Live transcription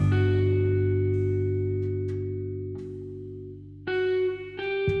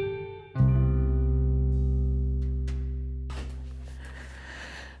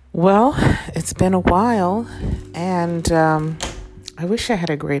Well, it's been a while, and I wish I had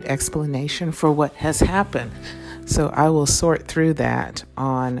a great explanation for what has happened. So I will sort through that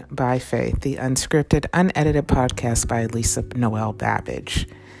on By Faith, the unscripted, unedited podcast by Lisa Noel Babbage.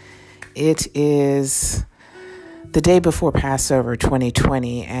 It is the day before Passover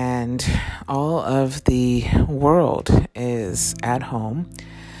 2020, and all of the world is at home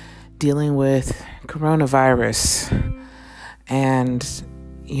dealing with coronavirus. And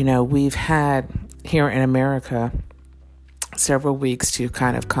we've had here in America several weeks to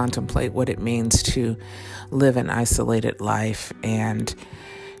kind of contemplate what it means to live an isolated life and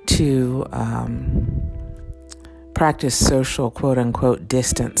to practice social, quote unquote,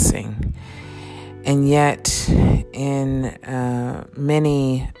 distancing. And yet, in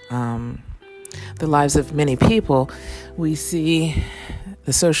the lives of many people, we see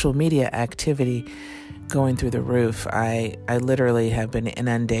the social media activity going through the roof. I literally have been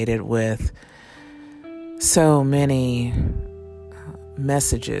inundated with so many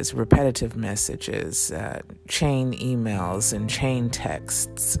messages, repetitive messages, chain emails and chain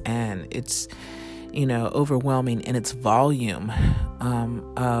texts, and it's, overwhelming in its volume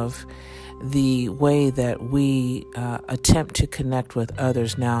of the way that we attempt to connect with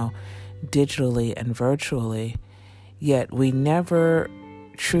others now digitally and virtually, yet we never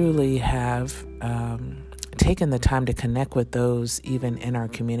truly have taken the time to connect with those even in our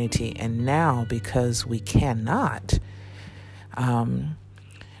community. And now, because we cannot,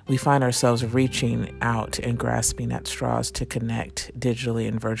 we find ourselves reaching out and grasping at straws to connect digitally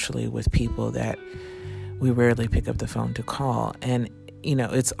and virtually with people that we rarely pick up the phone to call. And,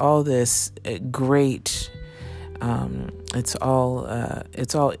 it's all this great, it's all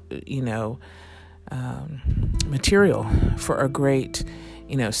material for a great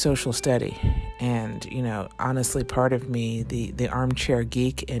social study. And, honestly, part of me, the armchair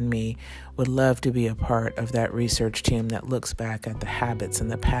geek in me, would love to be a part of that research team that looks back at the habits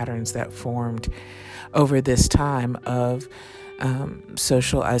and the patterns that formed over this time of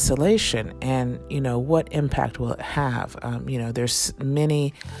social isolation, and, what impact will it have? There's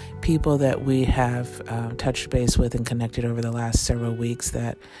many people that we have touched base with and connected over the last several weeks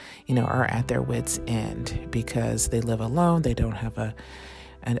that, are at their wits' end because they live alone, they don't have a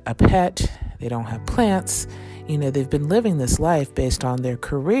pet, they don't have plants. They've been living this life based on their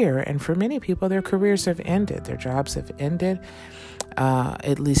career, and for many people, their careers have ended, their jobs have ended,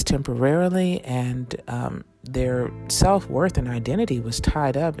 at least temporarily, and their self-worth and identity was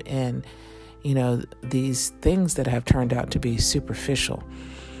tied up in, these things that have turned out to be superficial.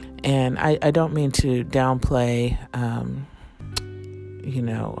 And I don't mean to downplay,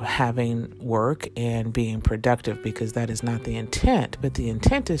 having work and being productive, because that is not the intent. But the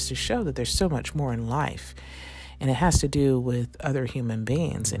intent is to show that there's so much more in life. And it has to do with other human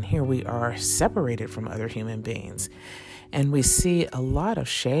beings. And here we are separated from other human beings. And we see a lot of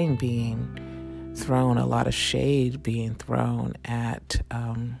shame being thrown, a lot of shade being thrown at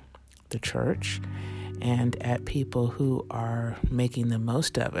the church and at people who are making the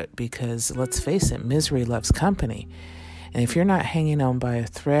most of it. Because let's face it, misery loves company. And if you're not hanging on by a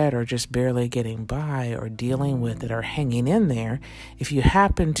thread or just barely getting by or dealing with it or hanging in there, if you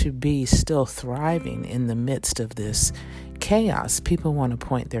happen to be still thriving in the midst of this chaos, people want to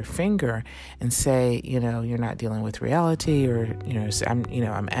point their finger and say, you're not dealing with reality, or,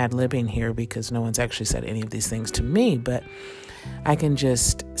 I'm ad-libbing here because no one's actually said any of these things to me, but I can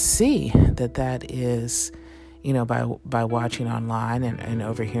just see that is, by watching online and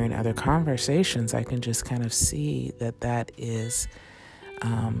overhearing other conversations, I can just kind of see that is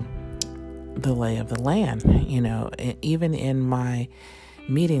the lay of the land. Even in my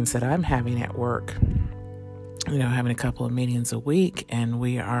meetings that I'm having at work, having a couple of meetings a week, and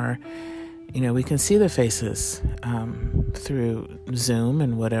we are, we can see the faces through Zoom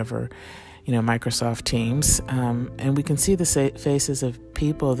and whatever, Microsoft Teams, and we can see the faces of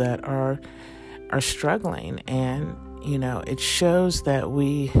people that are struggling. And, it shows that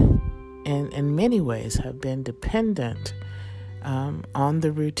we, in many ways, have been dependent on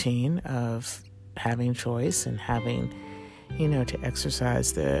the routine of having choice and having, to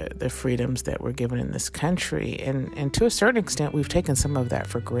exercise the freedoms that we're given in this country. And to a certain extent, we've taken some of that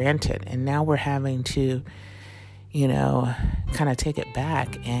for granted. And now we're having to, kind of take it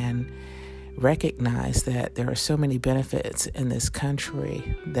back and recognize that there are so many benefits in this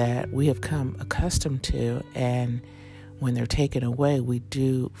country that we have come accustomed to, and when they're taken away, we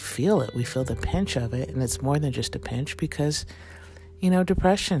do feel it. We feel the pinch of it, and it's more than just a pinch, because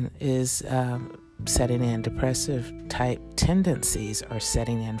depression is setting in. Depressive type tendencies are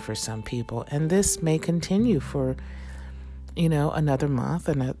setting in for some people, and this may continue for another month,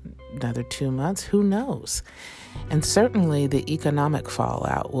 another 2 months, who knows? And certainly the economic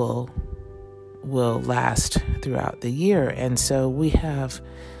fallout will last throughout the year. And so we have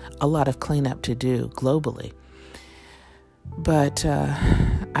a lot of cleanup to do globally. But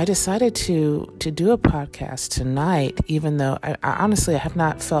I decided to do a podcast tonight, even though I honestly have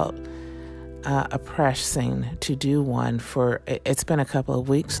not felt a pressing to do one it's been a couple of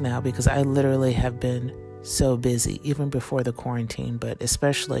weeks now, because I literally have been so busy, even before the quarantine, but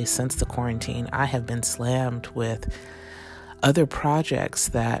especially since the quarantine. I have been slammed with other projects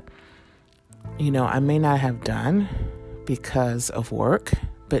that, I may not have done because of work,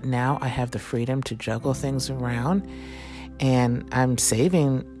 but now I have the freedom to juggle things around, and I'm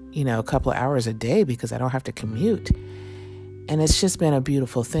saving, a couple of hours a day because I don't have to commute. And it's just been a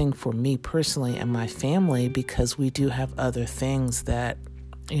beautiful thing for me personally and my family, because we do have other things that,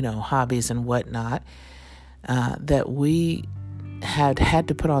 hobbies and whatnot, that we had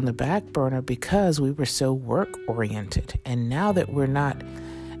to put on the back burner because we were so work oriented. And now that we're not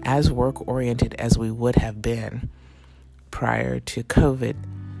as work oriented as we would have been prior to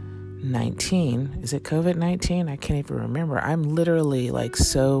COVID-19, is it COVID-19? I can't even remember. I'm literally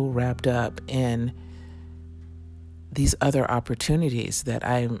so wrapped up in these other opportunities that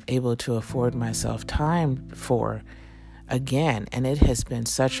I'm able to afford myself time for again. And it has been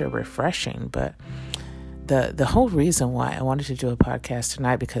such a refreshing, but the whole reason why I wanted to do a podcast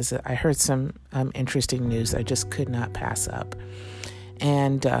tonight, because I heard some interesting news I just could not pass up.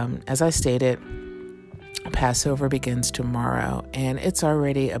 And as I stated, Passover begins tomorrow, and it's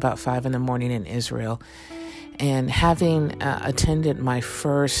already about 5 a.m. in Israel. And having attended my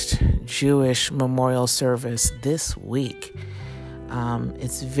first Jewish memorial service this week,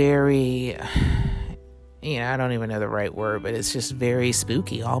 it's very, I don't even know the right word, but it's just very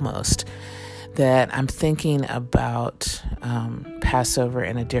spooky almost, that I'm thinking about Passover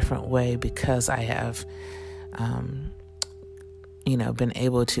in a different way, because I have, been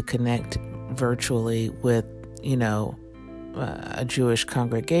able to connect virtually with, a Jewish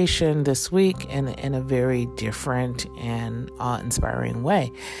congregation this week in a very different and awe-inspiring way.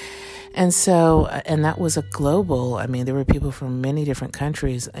 And so, and that was a global, there were people from many different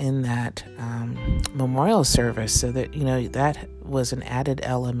countries in that memorial service. So that, that was an added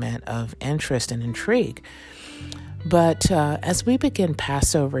element of interest and intrigue. But as we begin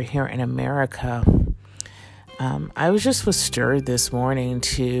Passover here in America, I was stirred this morning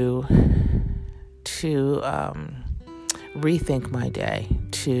to rethink my day,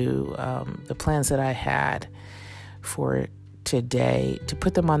 to the plans that I had for today, to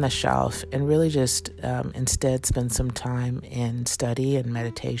put them on the shelf and really just instead spend some time in study and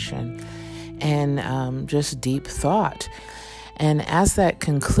meditation and just deep thought. And as that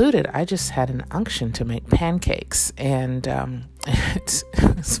concluded, I just had an unction to make pancakes. And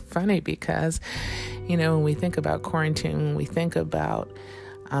it's funny because, when we think about quarantine, when we think about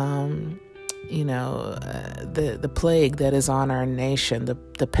the plague that is on our nation,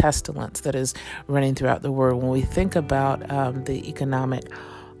 the pestilence that is running throughout the world, when we think about the economic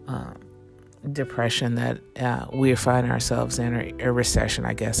depression that we find ourselves in, or a recession,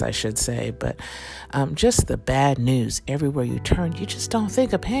 I guess I should say, but just the bad news everywhere you turn, you just don't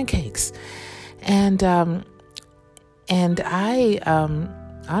think of pancakes. And I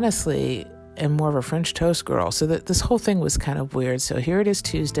honestly am more of a French toast girl, so that this whole thing was kind of weird. So here it is,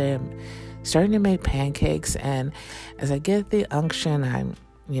 Tuesday, I'm starting to make pancakes, and as I get the unction, I'm,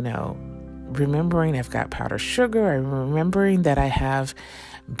 remembering I've got powdered sugar, I'm remembering that I have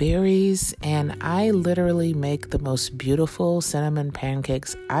berries, and I literally make the most beautiful cinnamon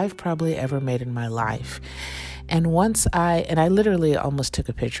pancakes I've probably ever made in my life. And I literally almost took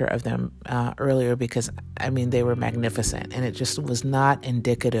a picture of them earlier, because they were magnificent, and it just was not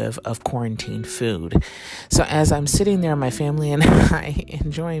indicative of quarantine food. So as I'm sitting there, my family and I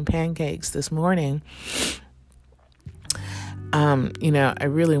enjoying pancakes this morning, I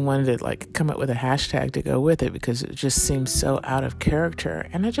really wanted to come up with a hashtag to go with it, because it just seems so out of character.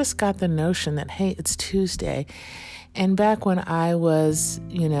 And I just got the notion that, hey, it's Tuesday. And back when I was,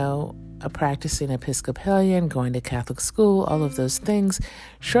 a practicing Episcopalian, going to Catholic school, all of those things,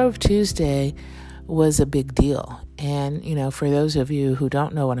 Shrove Tuesday was a big deal. And, for those of you who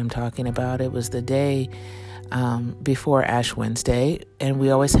don't know what I'm talking about, it was the day before Ash Wednesday, and we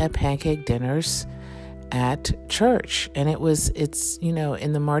always had pancake dinners at church. And it's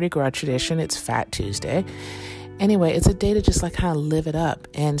in the Mardi Gras tradition, it's Fat Tuesday. Anyway, it's a day to just kind of live it up.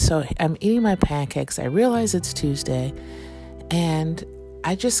 And so I'm eating my pancakes. I realize it's Tuesday, and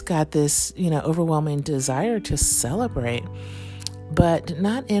I just got this, overwhelming desire to celebrate, but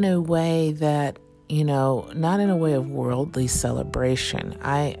not in a way that, not in a way of worldly celebration.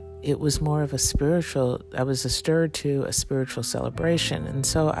 It was more of I was stirred to a spiritual celebration. And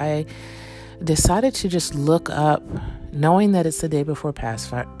so I decided to just look up, knowing that it's the day before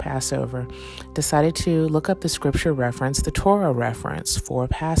Passover, decided to look up the scripture reference, the Torah reference for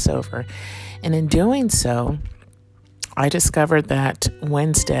Passover. And in doing so, I discovered that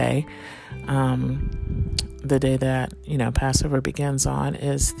Wednesday, the day that, Passover begins on,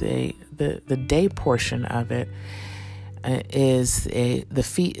 is the day portion of it is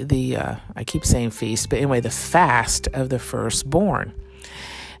I keep saying feast, but anyway, the fast of the firstborn.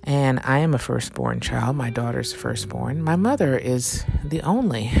 And I am a firstborn child. My daughter's firstborn. My mother is the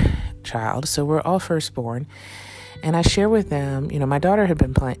only child, so we're all firstborn. And I share with them, my daughter had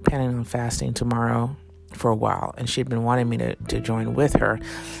been planning on fasting tomorrow for a while, and she'd been wanting me to join with her.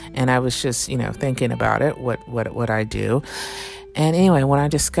 And I was just, thinking about it, what I do. And anyway, when I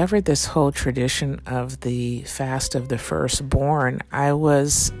discovered this whole tradition of the fast of the firstborn, I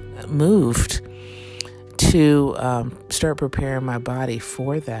was moved to start preparing my body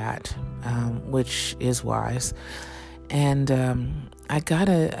for that, which is wise. And I got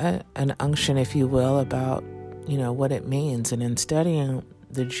an unction, if you will, about, what it means. And in studying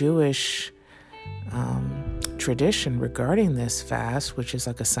the Jewish tradition regarding this fast, which is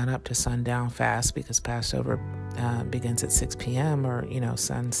like a sun-up to sundown fast, because Passover begins at 6 p.m. or,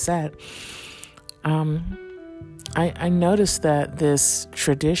 sunset, I noticed that this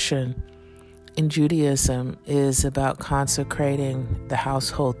tradition in Judaism is about consecrating the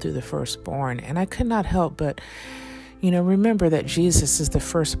household through the firstborn. And I could not help but, remember that Jesus is the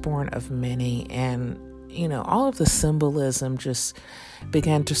firstborn of many. And, all of the symbolism just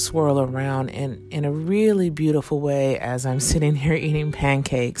began to swirl around in a really beautiful way as I'm sitting here eating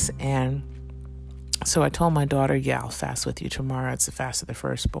pancakes. And so I told my daughter, I'll fast with you tomorrow. It's the fast of the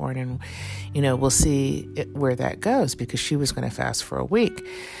firstborn. And, we'll see where that goes, because she was going to fast for a week.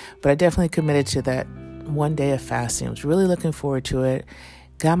 But I definitely committed to that one day of fasting. I was really looking forward to it.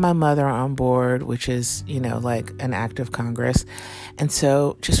 Got my mother on board, which is, like an act of Congress. And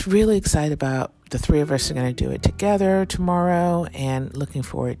so just really excited about the three of us are going to do it together tomorrow and looking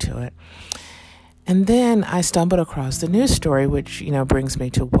forward to it. And then I stumbled across the news story, which, brings me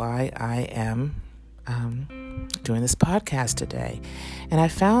to why I am doing this podcast today. And I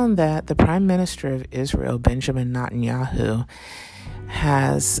found that the Prime Minister of Israel, Benjamin Netanyahu,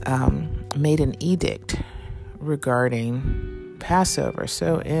 has made an edict regarding Passover.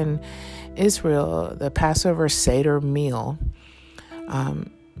 So in Israel, the Passover Seder meal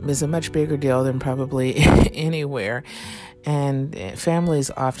is a much bigger deal than probably anywhere. And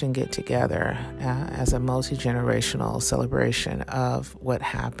families often get together as a multi-generational celebration of what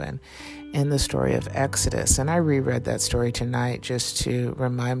happened in the story of Exodus. And I reread that story tonight just to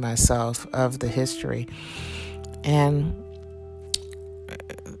remind myself of the history. And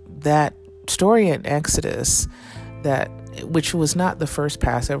that story in Exodus, which was not the first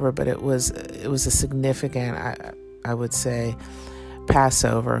Passover, but it was a significant, I would say,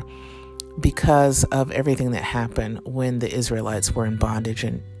 Passover, because of everything that happened when the Israelites were in bondage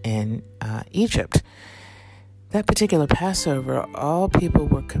in Egypt. That particular Passover, all people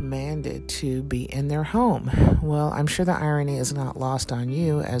were commanded to be in their home. Well, I'm sure the irony is not lost on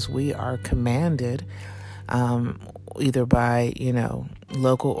you, as we are commanded either by,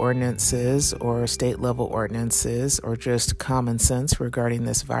 local ordinances or state level ordinances or just common sense regarding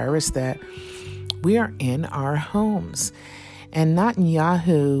this virus, that we are in our homes. And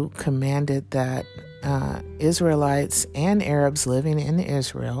Netanyahu commanded that Israelites and Arabs living in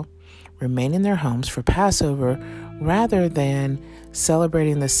Israel remain in their homes for Passover rather than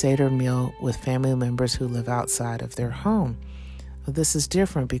celebrating the Seder meal with family members who live outside of their home. Well, this is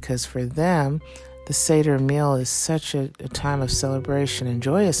different because for them, the Seder meal is such a time of celebration and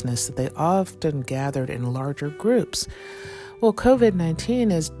joyousness that they often gathered in larger groups. Well,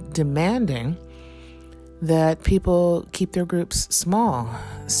 COVID-19 is demanding that people keep their groups small.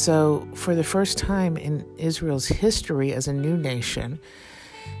 So for the first time in Israel's history as a new nation,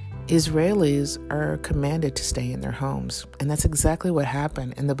 Israelis are commanded to stay in their homes. And that's exactly what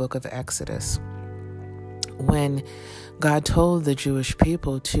happened in the book of Exodus, when God told the Jewish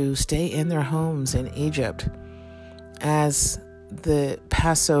people to stay in their homes in Egypt as the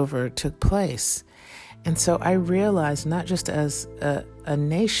Passover took place. And so I realized, not just as a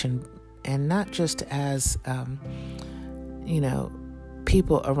nation and not just as,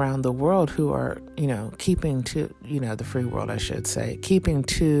 people around the world who are, keeping to, the free world, I should say, keeping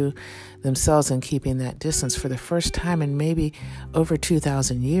to themselves and keeping that distance. For the first time in maybe over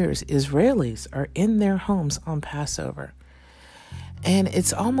 2,000 years, Israelis are in their homes on Passover. And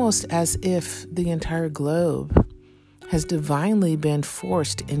it's almost as if the entire globe has divinely been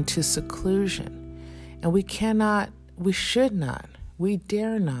forced into seclusion. And we should not, we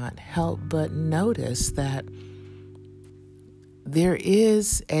dare not help but notice that there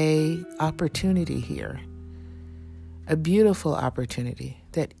is a opportunity here, a beautiful opportunity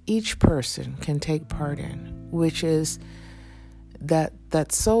that each person can take part in, which is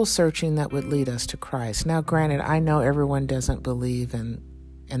that soul searching that would lead us to Christ. Now, granted, I know everyone doesn't believe in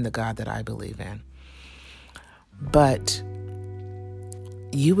the God that I believe in, but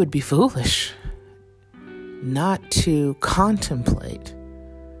you would be foolish not to contemplate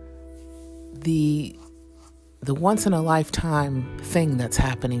the once in a lifetime thing that's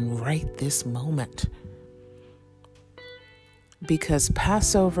happening right this moment. Because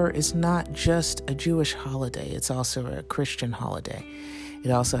Passover is not just a Jewish holiday, it's also a Christian holiday.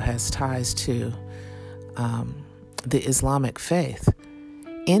 It also has ties to the Islamic faith,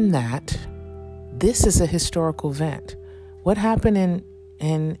 in that this is a historical event. What happened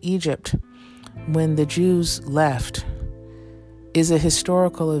in Egypt when the Jews left is a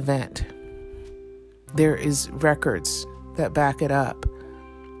historical event. There is records that back it up.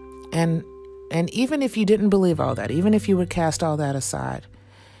 And even if you didn't believe all that, even if you would cast all that aside,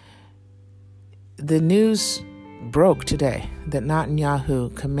 the news broke today that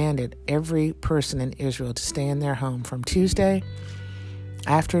Netanyahu commanded every person in Israel to stay in their home from Tuesday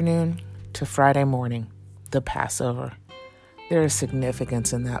afternoon to Friday morning, the Passover. There is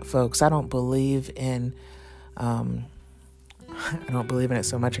significance in that, folks. I don't believe in it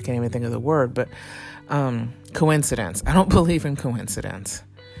so much I can't even think of the word, but coincidence. I don't believe in coincidence.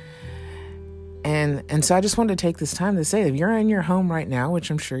 And so I just wanted to take this time to say, if you're in your home right now,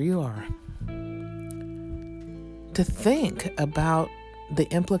 which I'm sure you are, to think about the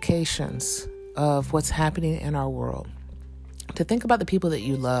implications of what's happening in our world, to think about the people that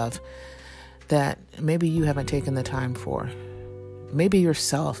you love that maybe you haven't taken the time for, maybe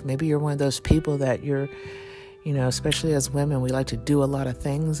yourself, maybe you're one of those people that you're, especially as women, we like to do a lot of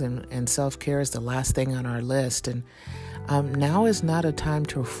things, and self-care is the last thing on our list. And now is not a time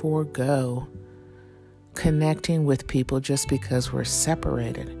to forego connecting with people just because we're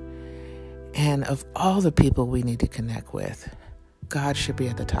separated. And of all the people we need to connect with, God should be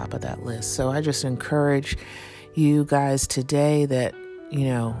at the top of that list. So I just encourage you guys today that,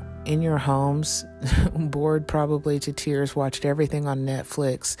 in your homes, bored probably to tears, watched everything on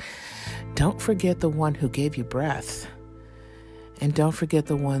Netflix, don't forget the one who gave you breath. And don't forget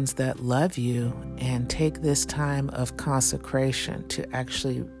the ones that love you, and take this time of consecration to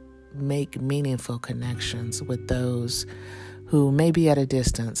actually make meaningful connections with those who may be at a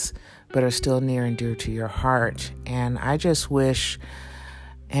distance but are still near and dear to your heart. And I just wish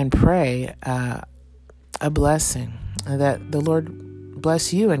and pray a blessing, that the Lord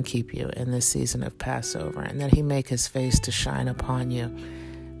bless you and keep you in this season of Passover, and that he make his face to shine upon you,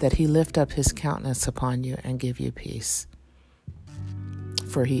 that he lift up his countenance upon you and give you peace.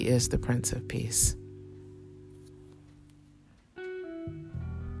 For he is the Prince of Peace.